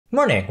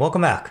Morning,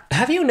 welcome back.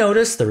 Have you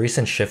noticed the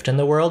recent shift in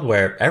the world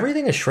where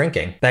everything is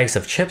shrinking? Bags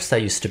of chips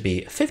that used to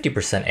be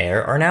 50%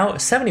 air are now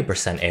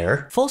 70%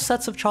 air. Full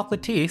sets of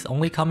chocolate teeth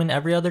only come in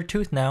every other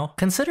tooth now.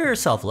 Consider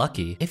yourself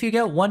lucky if you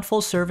get one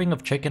full serving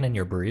of chicken in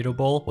your burrito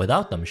bowl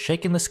without them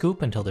shaking the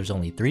scoop until there's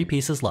only 3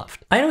 pieces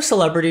left. I know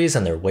celebrities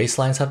and their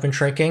waistlines have been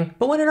shrinking,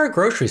 but when did our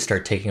groceries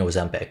start taking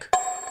Ozempic?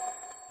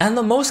 And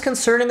the most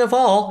concerning of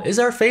all is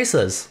our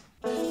faces.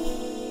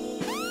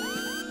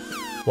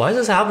 Why is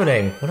this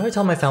happening? What do I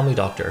tell my family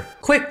doctor?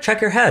 Quick,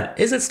 check your head.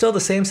 Is it still the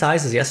same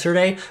size as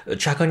yesterday?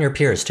 Check on your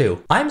peers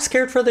too. I'm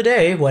scared for the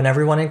day when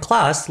everyone in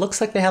class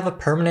looks like they have a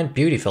permanent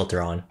beauty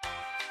filter on.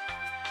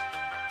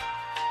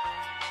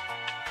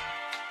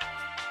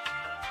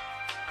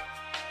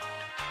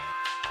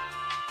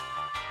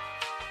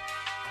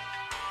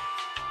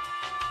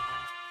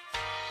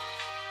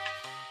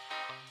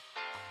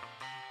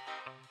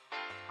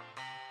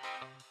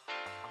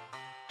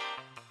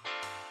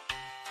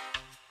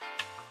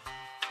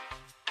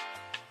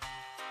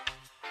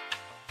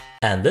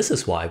 And this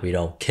is why we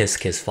don't kiss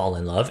fall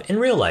in love in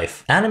real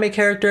life. Anime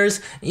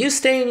characters, you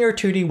stay in your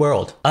 2D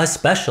world,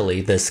 especially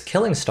this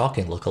killing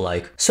stalking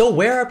lookalike. So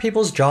where are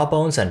people's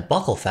jawbones and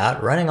buccal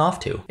fat running off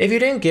to? If you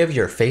didn't give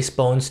your face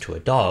bones to a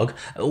dog,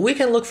 we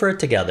can look for it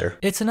together.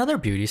 It's another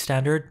beauty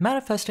standard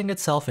manifesting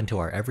itself into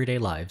our everyday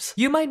lives.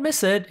 You might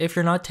miss it if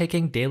you're not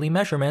taking daily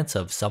measurements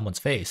of someone's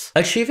face.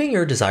 Achieving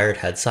your desired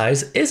head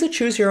size is a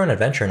choose your own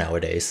adventure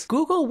nowadays.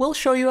 Google will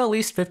show you at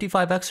least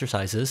 55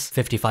 exercises,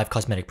 55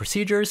 cosmetic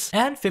procedures,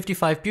 and 55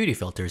 beauty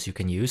filters you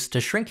can use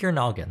to shrink your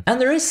noggin. And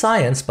there is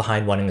science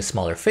behind wanting a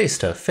smaller face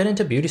to fit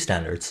into beauty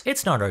standards.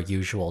 It's not our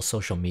usual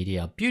social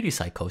media beauty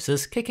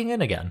psychosis kicking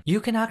in again.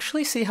 You can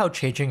actually see how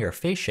changing your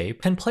face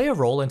shape can play a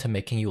role into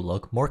making you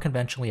look more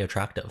conventionally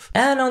attractive.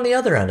 And on the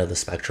other end of the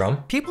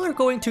spectrum, people are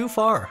going too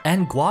far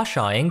and gua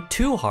shaing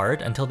too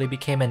hard until they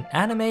became an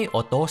anime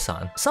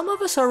otosan. Some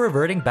of us are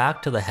reverting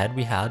back to the head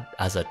we had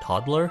as a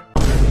toddler.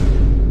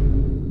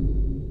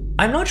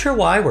 I'm not sure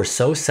why we're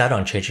so set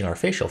on changing our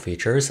facial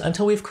features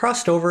until we've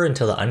crossed over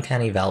into the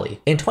uncanny valley.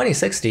 In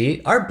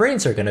 2060, our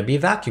brains are going to be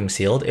vacuum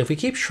sealed if we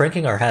keep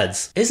shrinking our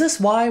heads. Is this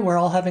why we're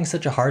all having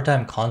such a hard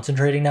time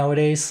concentrating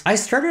nowadays? I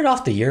started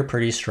off the year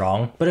pretty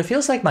strong, but it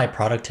feels like my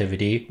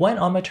productivity went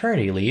on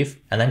maternity leave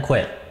and then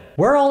quit.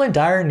 We're all in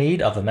dire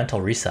need of a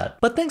mental reset.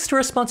 But thanks to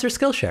our sponsor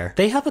Skillshare,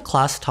 they have a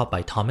class taught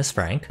by Thomas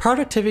Frank,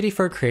 Productivity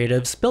for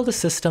Creatives, build a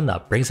system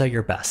that brings out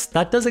your best.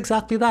 That does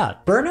exactly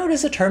that. Burnout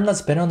is a term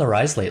that's been on the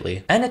rise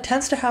lately, and it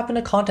tends to happen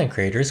to content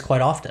creators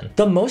quite often.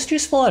 The most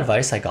useful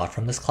advice I got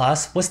from this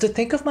class was to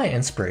think of my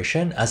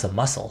inspiration as a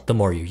muscle. The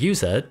more you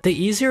use it, the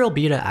easier it'll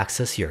be to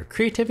access your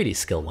creativity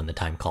skill when the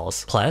time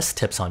calls. Plus,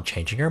 tips on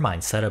changing your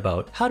mindset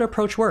about how to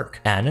approach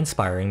work, and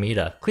inspiring me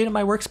to clean up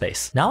my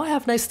workspace. Now I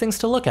have nice things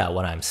to look at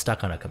when I'm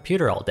stuck on a computer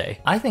all day.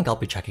 I think I'll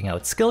be checking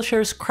out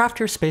Skillshare's Craft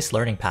Your Space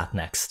Learning Path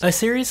next, a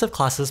series of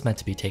classes meant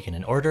to be taken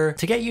in order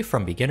to get you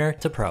from beginner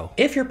to pro.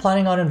 If you're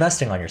planning on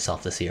investing on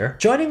yourself this year,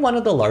 joining one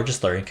of the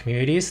largest learning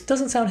communities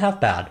doesn't sound half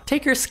bad.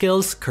 Take your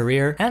skills,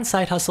 career, and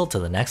side hustle to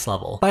the next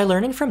level by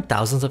learning from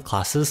thousands of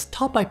classes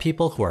taught by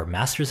people who are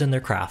masters in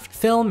their craft.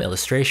 Film,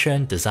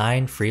 illustration,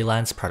 design,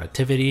 freelance,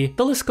 productivity,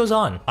 the list goes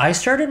on. I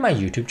started my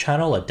YouTube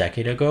channel a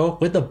decade ago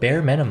with the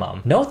bare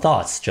minimum. No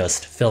thoughts,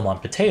 just film on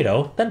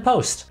potato, then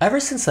post.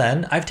 Ever since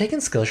then, I've taken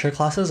Skillshare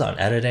classes on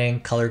editing,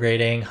 color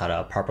grading, how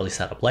to properly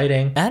set up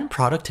lighting, and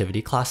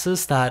productivity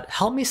classes that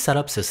help me set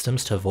up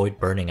systems to avoid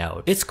burning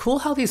out. It's cool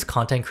how these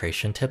content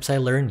creation tips I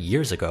learned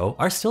years ago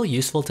are still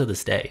useful to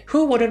this day.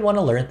 Who wouldn't want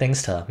to learn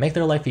things to make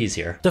their life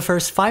easier? The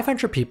first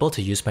 500 people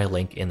to use my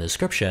link in the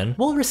description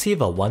will receive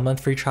a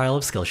 1-month free trial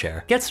of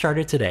Skillshare. Get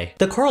started today.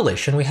 The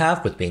correlation we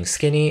have with being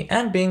skinny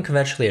and being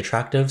conventionally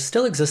attractive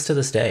still exists to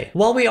this day.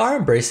 While we are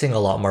embracing a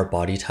lot more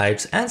body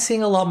types and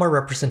seeing a lot more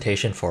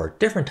representation for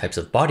different types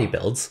of body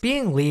builds,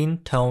 being lean,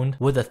 toned,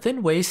 with a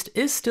thin waist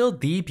is still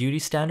the beauty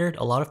standard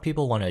a lot of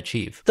people want to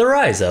achieve. The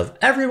rise of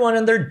everyone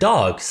and their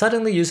dog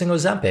suddenly using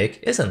Ozempic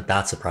isn't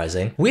that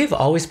surprising. We've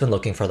always been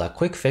looking for that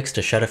quick fix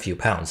to shed a few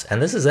pounds,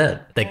 and this is it.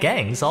 The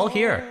gang's all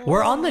here.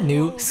 We're on the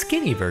new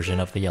skinny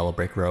version of the Yellow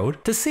Brick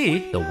Road to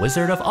see the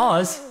Wizard of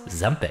Oz,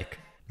 Zempic.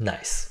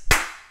 Nice.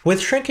 With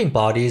shrinking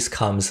bodies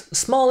comes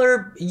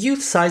smaller,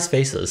 youth-sized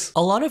faces.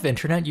 A lot of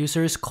internet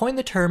users coined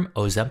the term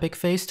Ozempic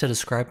face to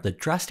describe the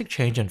drastic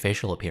change in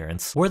facial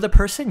appearance, where the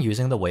person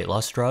using the weight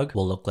loss drug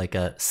will look like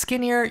a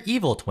skinnier,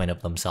 evil twin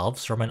of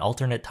themselves from an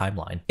alternate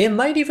timeline. It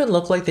might even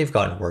look like they've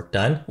gotten work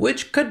done,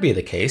 which could be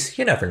the case,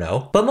 you never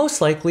know. But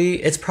most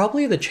likely, it's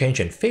probably the change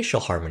in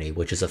facial harmony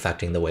which is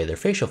affecting the way their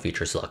facial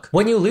features look.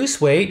 When you lose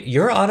weight,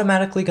 you're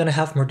automatically going to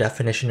have more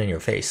definition in your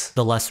face.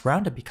 The less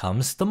round it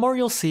becomes, the more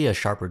you'll see a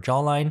sharper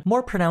jawline,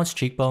 more pronounced pronounced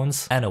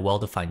cheekbones, and a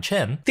well-defined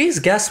chin, these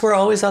guests were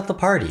always at the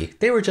party.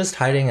 They were just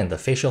hiding in the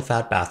facial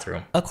fat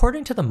bathroom.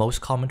 According to the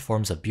most common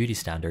forms of beauty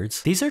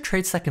standards, these are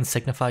traits that can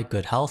signify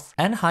good health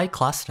and high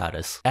class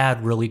status.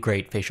 Add really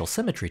great facial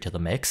symmetry to the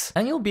mix,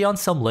 and you'll be on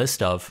some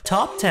list of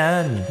top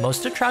 10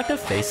 most attractive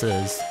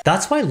faces.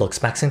 That's why looks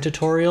maxing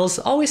tutorials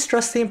always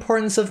stress the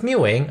importance of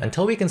mewing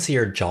until we can see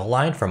your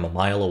jawline from a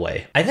mile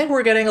away. I think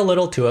we're getting a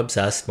little too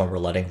obsessed when we're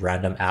letting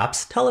random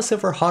apps tell us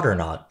if we're hot or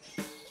not.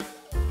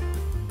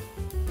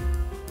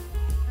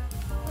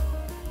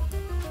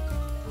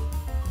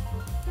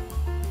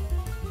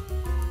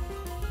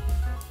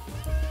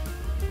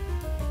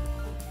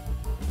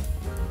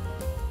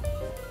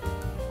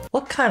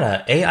 What kind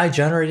of AI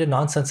generated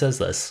nonsense is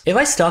this? If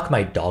I stuck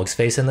my dog's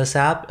face in this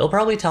app, it'll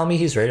probably tell me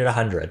he's rated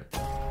 100.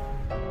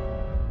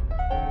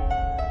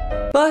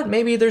 But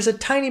maybe there's a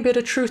tiny bit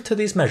of truth to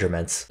these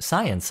measurements.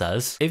 Science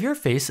says, if your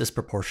face is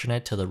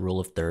proportionate to the rule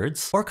of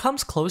thirds, or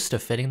comes close to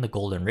fitting the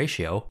golden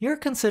ratio, you're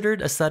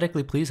considered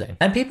aesthetically pleasing.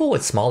 And people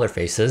with smaller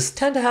faces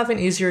tend to have an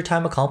easier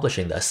time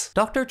accomplishing this.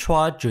 Dr.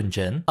 Chua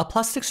Junjin, a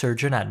plastic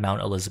surgeon at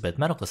Mount Elizabeth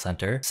Medical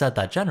Center, said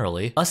that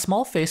generally, a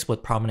small face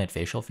with prominent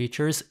facial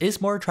features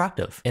is more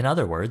attractive. In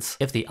other words,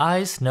 if the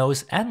eyes,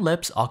 nose, and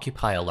lips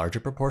occupy a larger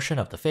proportion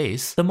of the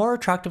face, the more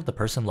attractive the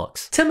person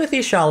looks. Timothée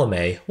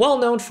Chalamet, well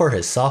known for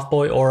his soft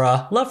boy aura,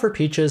 love for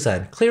peaches,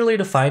 and clearly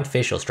defined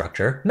facial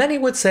structure, many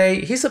would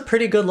say he's a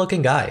pretty good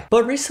looking guy.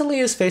 But recently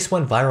his face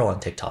went viral on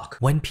TikTok.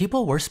 When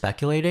people were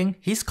speculating,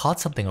 he's caught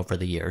something over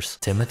the years.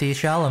 Timothée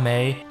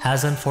Chalamet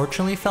has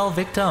unfortunately fell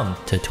victim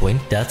to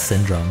twink death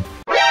syndrome,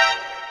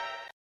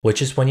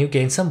 which is when you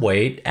gain some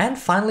weight and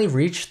finally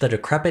reach the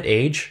decrepit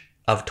age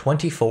of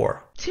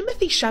 24.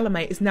 Timothée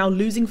Chalamet is now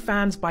losing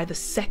fans by the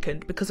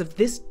second because of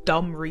this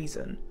dumb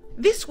reason.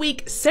 This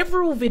week,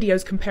 several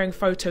videos comparing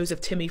photos of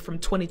Timmy from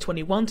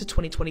 2021 to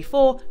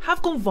 2024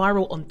 have gone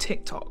viral on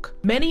TikTok.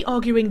 Many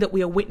arguing that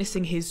we are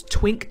witnessing his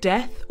twink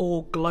death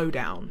or glow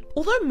down.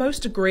 Although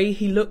most agree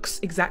he looks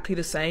exactly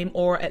the same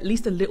or at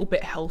least a little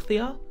bit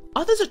healthier,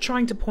 others are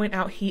trying to point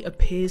out he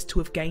appears to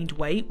have gained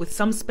weight, with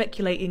some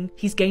speculating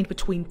he's gained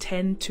between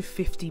 10 to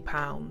 50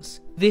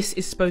 pounds. This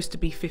is supposed to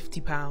be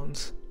 50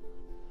 pounds.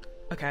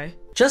 Okay.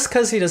 Just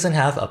because he doesn't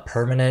have a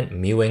permanent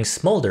mewing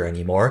smolder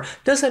anymore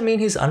doesn't mean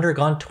he's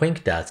undergone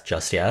twink death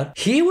just yet.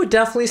 He would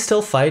definitely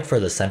still fight for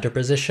the center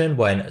position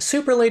when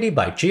Super Lady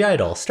by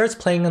G-Idol starts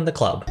playing in the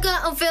club.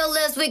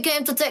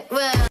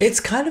 It's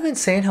kind of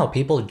insane how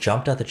people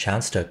jumped at the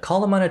chance to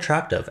call him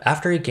unattractive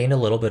after he gained a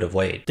little bit of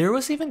weight. There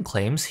was even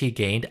claims he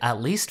gained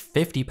at least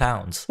 50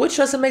 pounds, which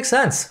doesn't make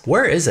sense.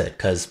 Where is it?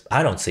 Cause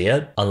I don't see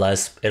it,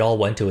 unless it all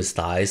went to his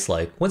thighs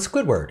like when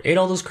Squidward ate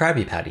all those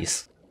Krabby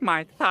Patties.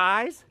 My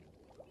thighs?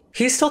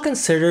 He's still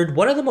considered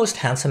one of the most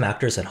handsome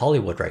actors in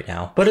Hollywood right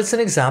now, but it's an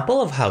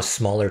example of how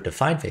smaller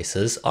defined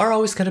faces are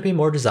always going to be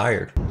more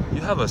desired.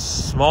 You have a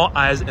small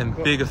eyes and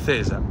big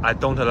face. I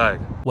don't like.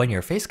 When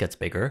your face gets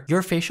bigger,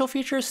 your facial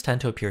features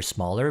tend to appear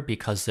smaller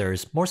because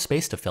there's more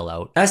space to fill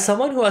out. As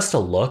someone who has to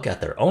look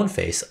at their own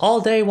face all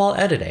day while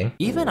editing,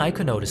 even I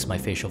could notice my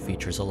facial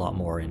features a lot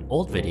more in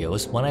old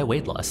videos when I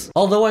weighed less.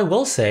 Although I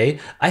will say,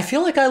 I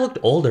feel like I looked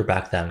older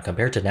back then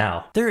compared to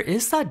now. There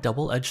is that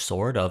double-edged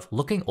sword of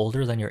looking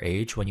older than your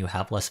age when you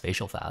have less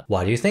facial fat.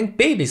 Why do you think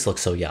babies look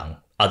so young?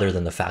 Other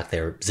than the fact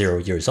they're 0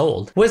 years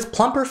old. With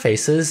plumper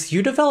faces,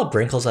 you develop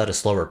wrinkles at a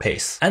slower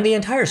pace, and the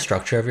entire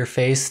structure of your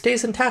face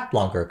stays intact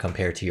longer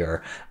compared to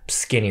your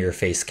skinnier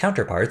face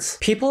counterparts.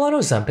 People on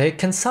Ozempic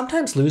can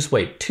sometimes lose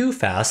weight too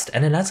fast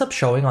and it ends up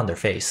showing on their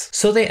face,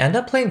 so they end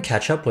up playing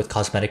catch up with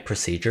cosmetic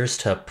procedures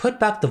to put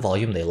back the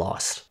volume they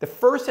lost. The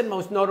first and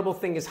most notable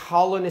thing is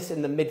hollowness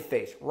in the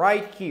mid-face,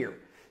 right here.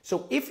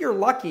 So if you're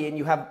lucky and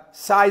you have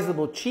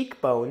sizable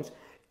cheekbones,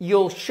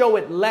 you'll show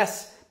it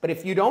less. But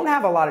if you don't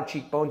have a lot of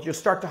cheekbones, you'll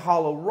start to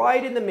hollow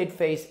right in the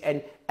mid-face,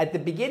 and at the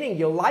beginning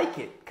you'll like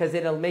it because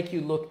it'll make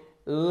you look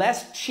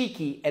less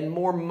cheeky and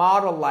more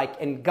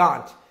model-like and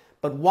gaunt.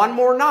 But one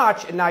more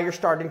notch and now you're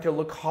starting to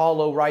look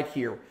hollow right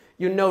here.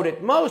 You note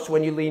it most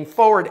when you lean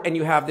forward and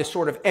you have this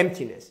sort of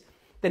emptiness.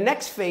 The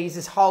next phase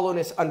is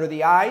hollowness under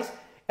the eyes,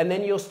 and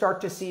then you'll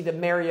start to see the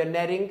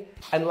marionetting,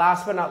 and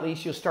last but not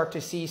least, you'll start to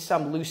see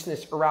some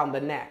looseness around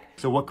the neck.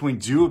 So what can we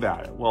do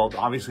about it? Well,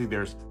 obviously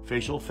there's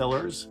facial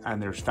fillers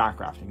and there's fat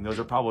grafting. Those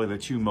are probably the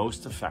two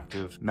most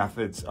effective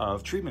methods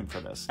of treatment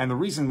for this. And the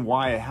reason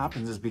why it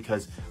happens is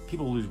because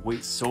people lose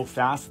weight so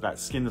fast that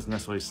skin doesn't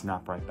necessarily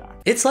snap right back.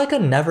 It's like a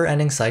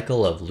never-ending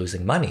cycle of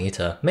losing money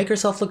to make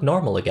yourself look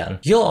normal again.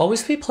 You'll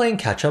always be playing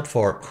catch up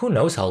for who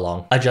knows how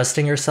long,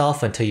 adjusting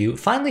yourself until you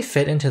finally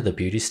fit into the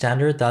beauty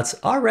standard that's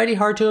already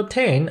hard to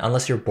obtain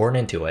unless you're born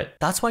into it.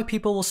 That's why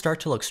people will start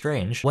to look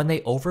strange when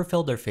they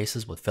overfill their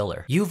faces with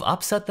filler. You've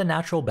upset the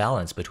natural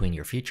balance between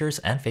your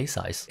features and face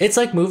size. It's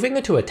like moving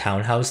into a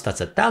townhouse that's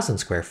 1,000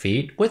 square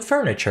feet with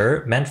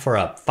furniture meant for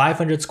a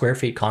 500 square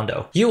feet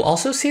condo. You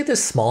also see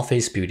this small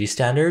face beauty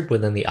standard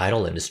within the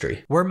idol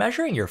industry. We're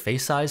measuring your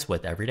face size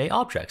with everyday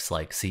objects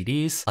like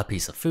CDs, a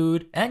piece of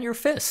food, and your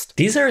fist.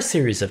 These are a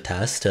series of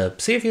tests to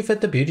see if you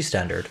fit the beauty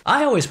standard.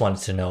 I always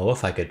wanted to know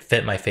if I could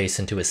fit my face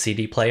into a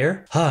CD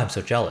player. I'm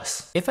so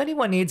jealous. If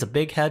anyone needs a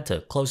big head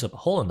to close up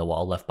a hole in the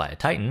wall left by a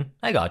titan,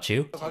 I got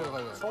you.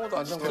 성호도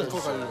안정적으로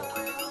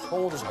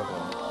성호도 잘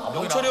봐.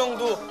 영철이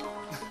형도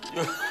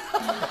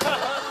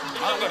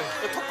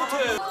턱부터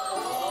해.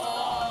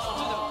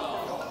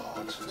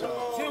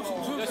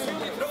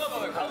 수영이 들어가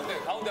봐요. 가운데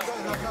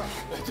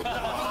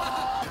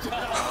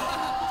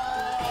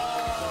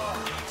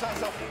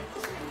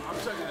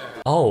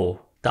Oh,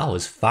 that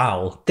was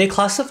foul. They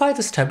classify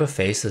this type of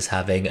face as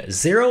having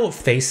zero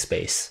face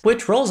space,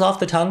 which rolls off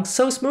the tongue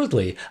so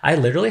smoothly. I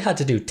literally had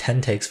to do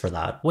 10 takes for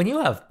that. When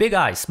you have big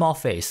eyes, small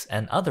face,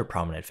 and other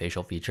prominent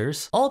facial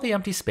features, all the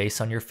empty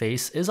space on your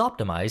face is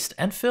optimized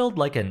and filled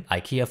like an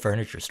IKEA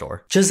furniture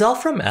store. Giselle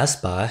from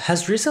Espa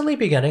has recently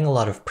been getting a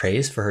lot of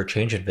praise for her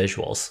change in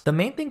visuals. The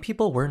main thing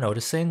people were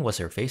noticing was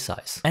her face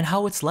size, and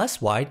how it's less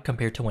wide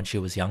compared to when she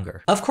was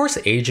younger. Of course,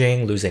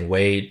 aging, losing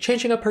weight,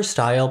 changing up her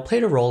style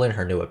played a role in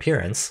her new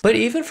appearance, but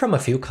even from a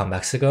few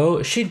comebacks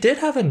ago, she did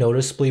have a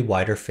noticeably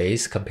wider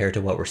face compared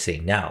to what we're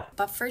seeing now.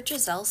 But for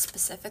Giselle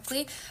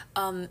specifically,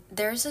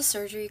 there's a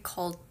surgery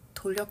called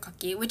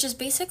돌려깎기, which is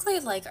basically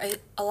like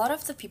a lot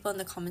of the people in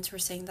the comments were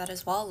saying that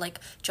as well, like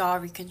jaw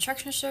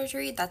reconstruction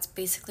surgery. That's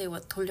basically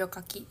what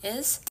돌려깎기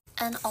is.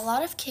 And a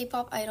lot of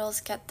K-pop idols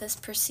get this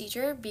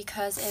procedure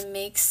because it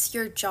makes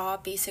your jaw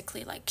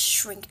basically like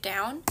shrink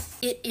down.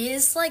 It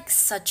is like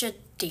such a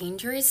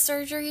dangerous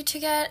surgery to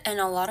get, and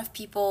a lot of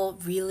people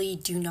really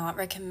do not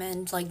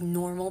recommend like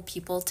normal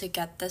people to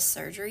get this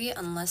surgery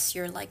unless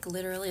you're like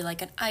literally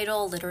like an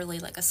idol, literally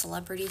like a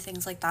celebrity,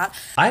 things like that.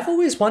 I've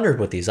always wondered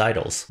with these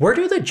idols, where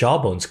do the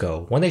jawbones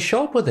go when they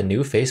show up with a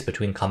new face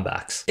between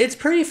comebacks? It's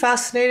pretty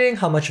fascinating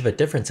how much of a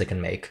difference it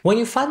can make when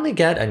you finally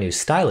get a new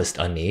stylist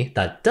Unni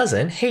that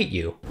doesn't hate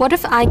you. What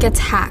if I get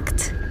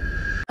hacked?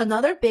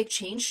 Another big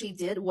change she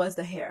did was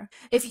the hair.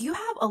 If you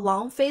have a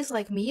long face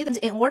like me, then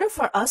in order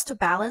for us to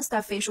balance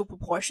that facial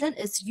proportion,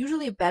 it's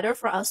usually better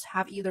for us to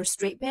have either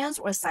straight bands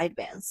or side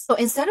bands. So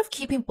instead of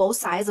keeping both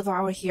sides of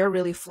our hair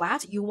really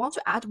flat, you want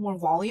to add more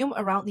volume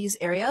around these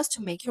areas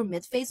to make your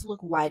mid-face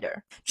look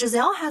wider.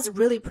 Giselle has a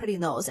really pretty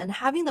nose, and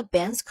having the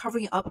bands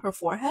covering up her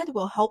forehead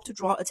will help to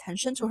draw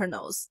attention to her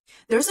nose.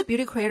 There's a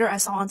beauty creator I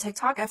saw on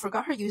TikTok, I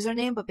forgot her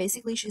username, but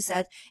basically she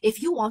said,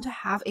 if you want to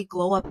have a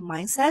glow-up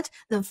mindset,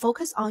 then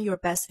focus on your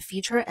best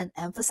feature and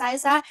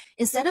emphasize that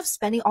instead of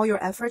spending all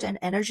your effort and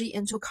energy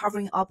into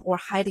covering up or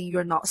hiding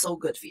your not so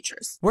good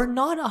features. We're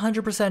not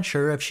 100%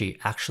 sure if she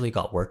actually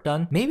got work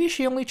done. Maybe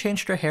she only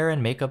changed her hair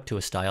and makeup to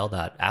a style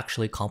that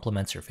actually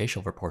complements her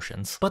facial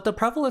proportions. But the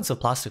prevalence of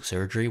plastic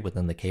surgery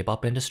within the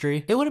K-pop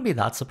industry, it wouldn't be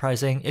that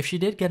surprising if she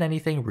did get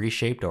anything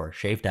reshaped or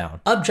shaved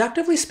down.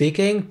 Objectively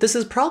speaking, this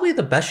is probably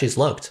the best she's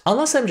looked.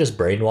 Unless I'm just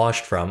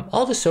brainwashed from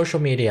all the social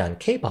media and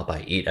K-pop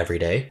I eat every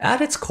day. At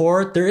its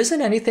core, there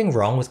isn't anything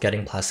wrong with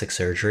getting plastic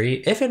surgery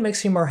if it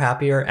makes you more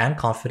happier and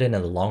confident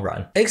in the long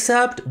run.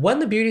 Except when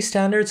the beauty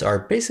standards are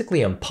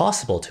basically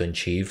impossible to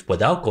achieve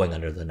without going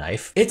under the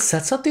knife, it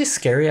sets up these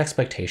scary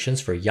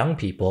expectations for young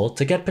people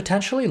to get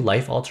potentially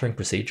life-altering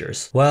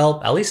procedures.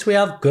 Well, at least we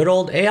have good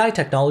old AI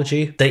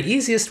technology, the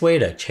easiest way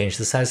to change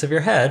the size of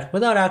your head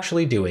without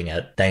actually doing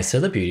it. Thanks to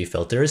the beauty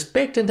filters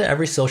baked into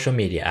every social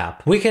media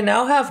app, we can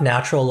now have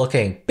natural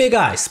looking, big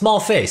eye, small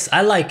face,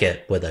 I like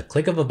it, with a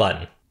click of a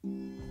button.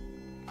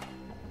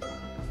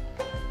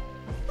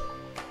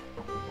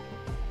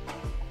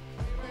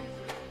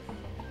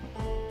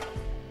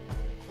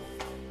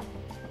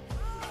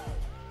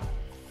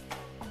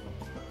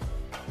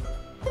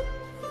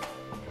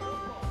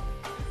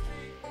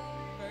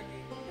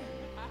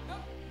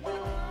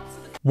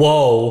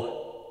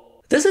 Whoa.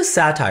 This is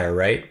satire,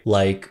 right?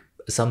 Like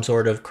some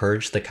sort of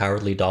Courage the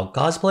Cowardly Dog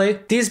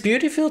cosplay? These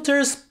beauty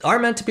filters are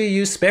meant to be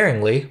used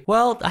sparingly.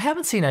 Well, I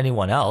haven't seen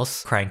anyone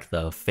else crank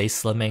the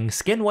face slimming,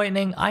 skin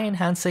whitening, eye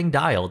enhancing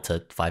dial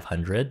to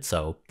 500,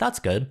 so that's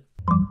good.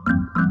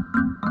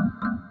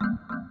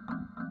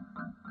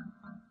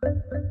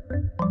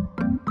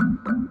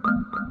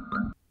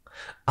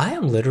 I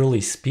am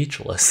literally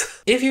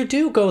speechless. If you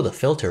do go the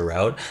filter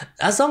route,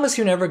 as long as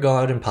you never go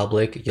out in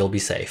public, you'll be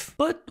safe.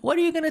 But what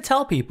are you gonna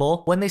tell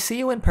people when they see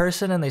you in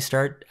person and they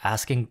start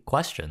asking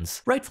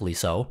questions? Rightfully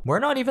so. We're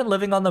not even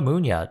living on the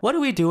moon yet. What are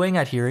we doing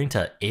adhering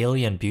to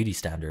alien beauty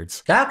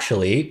standards?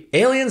 Actually,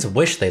 aliens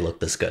wish they looked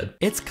this good.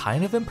 It's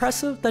kind of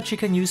impressive that she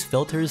can use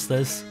filters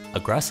this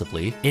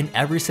aggressively in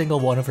every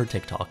single one of her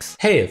TikToks.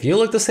 Hey, if you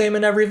look the same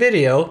in every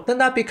video, then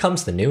that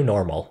becomes the new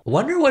normal.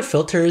 Wonder what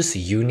filters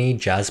Uni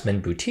Jasmine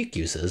Boutique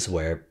uses,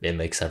 where it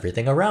makes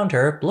everything around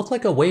her look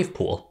like a wave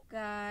pool.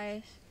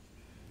 Guys,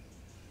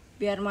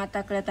 biar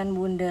mata kelihatan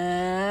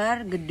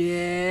bundar,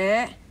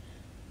 gede,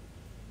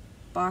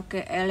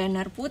 pakai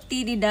eyeliner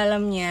putih di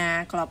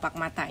dalamnya, kelopak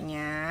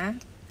matanya.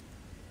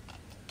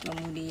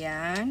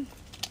 Kemudian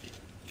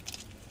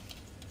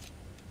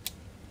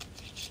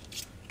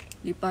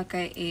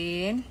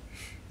dipakein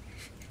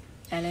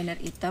eyeliner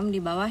hitam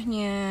di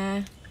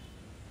bawahnya.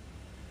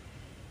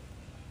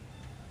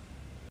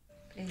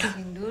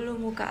 Cleansing dulu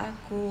muka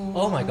aku.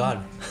 Oh my god.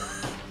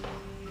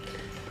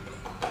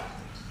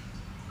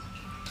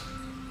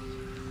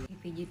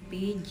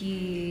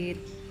 Pijit-pijit.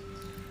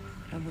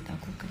 Rambut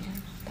aku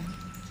kelihatan.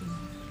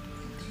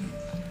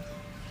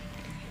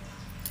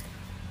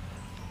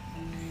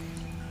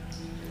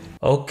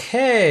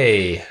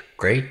 Okay,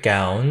 great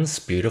gowns,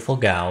 beautiful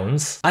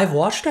gowns. I've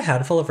watched a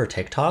handful of her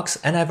TikToks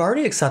and I've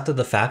already accepted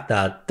the fact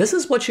that this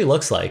is what she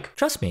looks like.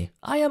 Trust me,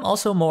 I am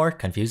also more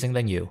confusing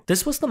than you.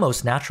 This was the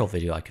most natural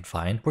video I could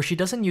find where she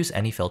doesn't use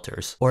any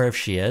filters. Or if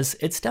she is,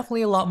 it's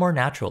definitely a lot more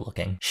natural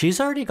looking. She's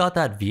already got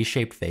that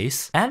V-shaped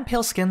face and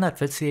pale skin that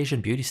fits the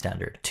Asian beauty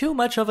standard. Too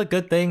much of a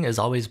good thing is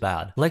always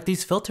bad. Like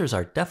these filters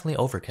are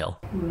definitely overkill.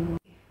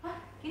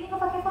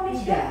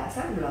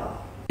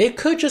 It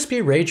could just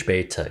be rage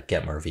bait to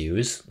get more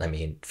views. I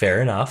mean,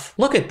 fair enough.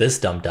 Look at this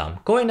dum-dum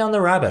going down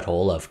the rabbit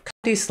hole of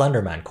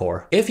Slenderman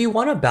core. If you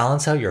want to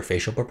balance out your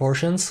facial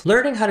proportions,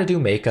 learning how to do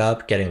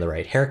makeup, getting the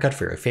right haircut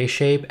for your face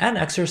shape, and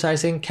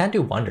exercising can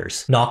do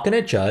wonders. Not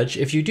gonna judge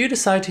if you do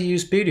decide to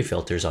use beauty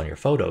filters on your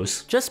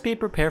photos. Just be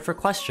prepared for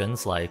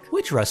questions like,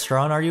 which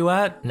restaurant are you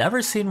at?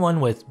 Never seen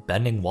one with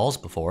bending walls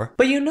before.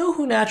 But you know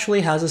who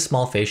naturally has a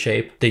small face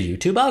shape? The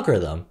YouTube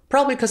algorithm.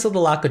 Probably because of the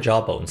lack of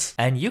jawbones.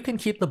 And you can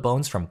keep the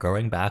bones from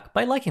growing back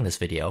by liking this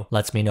video.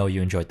 Lets me know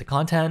you enjoyed the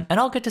content, and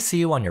I'll get to see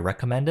you on your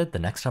recommended the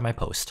next time I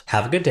post.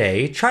 Have a good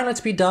day, try not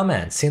to be dumb,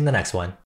 and see you in the next one.